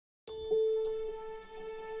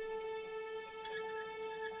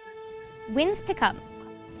Winds pick up,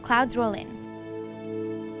 clouds roll in.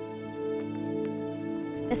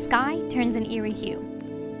 The sky turns an eerie hue.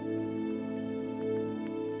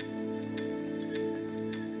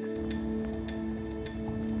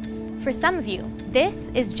 For some of you, this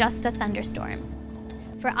is just a thunderstorm.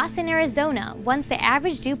 For us in Arizona, once the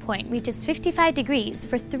average dew point reaches 55 degrees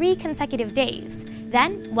for 3 consecutive days,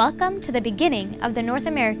 then welcome to the beginning of the North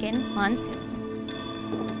American monsoon.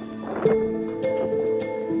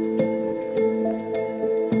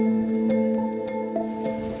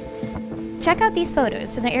 Check out these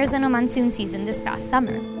photos from the Arizona monsoon season this past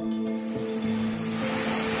summer.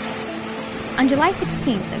 On July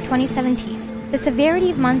 16th of 2017, the severity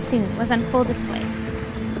of monsoon was on full display.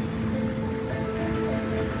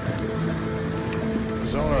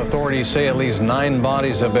 Arizona authorities say at least 9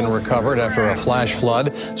 bodies have been recovered after a flash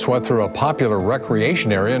flood swept through a popular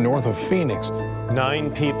recreation area north of Phoenix.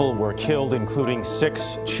 9 people were killed, including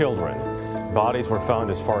 6 children. Bodies were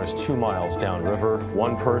found as far as 2 miles downriver.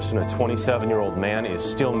 One person, a 27-year-old man, is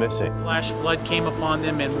still missing. Flash flood came upon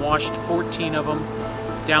them and washed 14 of them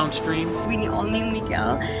downstream. We all knew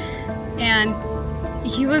Miguel, and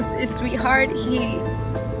he was a sweetheart.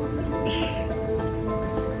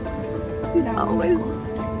 He's always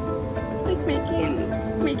like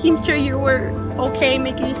making sure you were okay,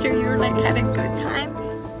 making sure you were had a good time.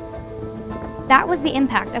 That was the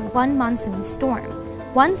impact of one monsoon storm.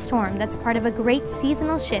 One storm that's part of a great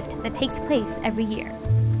seasonal shift that takes place every year.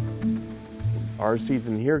 Our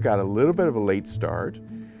season here got a little bit of a late start.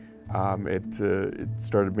 It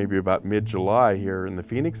started maybe about mid-July here in the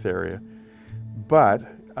Phoenix area. But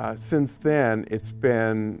since then, it's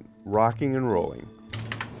been rocking and rolling.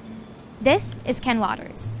 This is Ken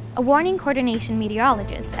Waters, a warning coordination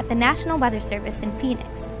meteorologist at the National Weather Service in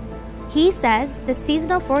Phoenix. He says the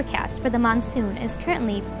seasonal forecast for the monsoon is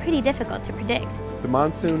currently pretty difficult to predict. The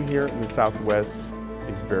monsoon here in the Southwest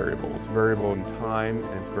is variable. It's variable in time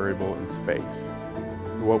and it's variable in space.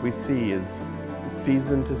 What we see is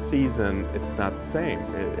season to season, it's not the same.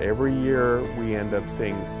 Every year we end up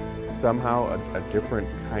seeing somehow a different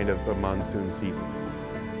kind of a monsoon season.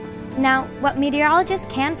 Now, what meteorologists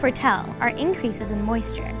can foretell are increases in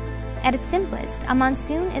moisture. At its simplest, a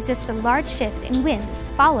monsoon is just a large shift in winds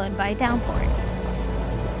followed by a downpour.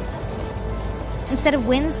 Instead of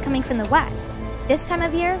winds coming from the west, this time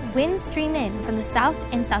of year, winds stream in from the south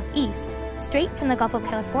and southeast, straight from the Gulf of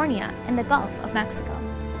California and the Gulf of Mexico.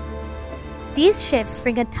 These shifts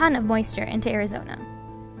bring a ton of moisture into Arizona.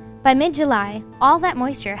 By mid-July, all that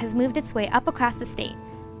moisture has moved its way up across the state.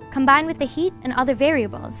 Combined with the heat and other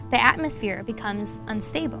variables, the atmosphere becomes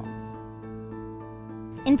unstable.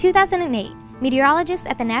 In 2008, meteorologists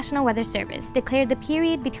at the National Weather Service declared the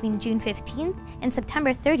period between June 15th and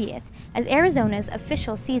September 30th as Arizona's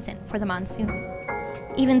official season for the monsoon.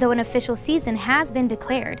 Even though an official season has been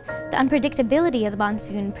declared, the unpredictability of the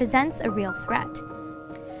monsoon presents a real threat.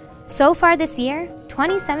 So far this year,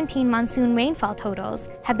 2017 monsoon rainfall totals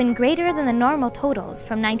have been greater than the normal totals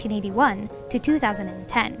from 1981 to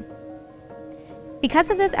 2010.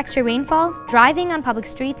 Because of this extra rainfall, driving on public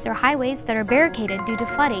streets or highways that are barricaded due to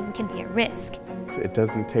flooding can be a risk. It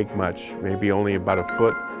doesn't take much, maybe only about a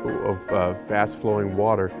foot of fast-flowing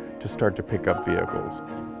water to start to pick up vehicles.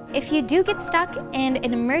 If you do get stuck and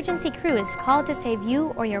an emergency crew is called to save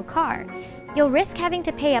you or your car, you'll risk having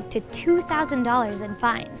to pay up to $2,000 in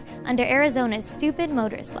fines under Arizona's stupid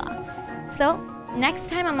motorist law. So, next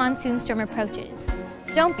time a monsoon storm approaches,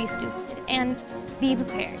 don't be stupid and be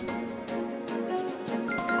prepared.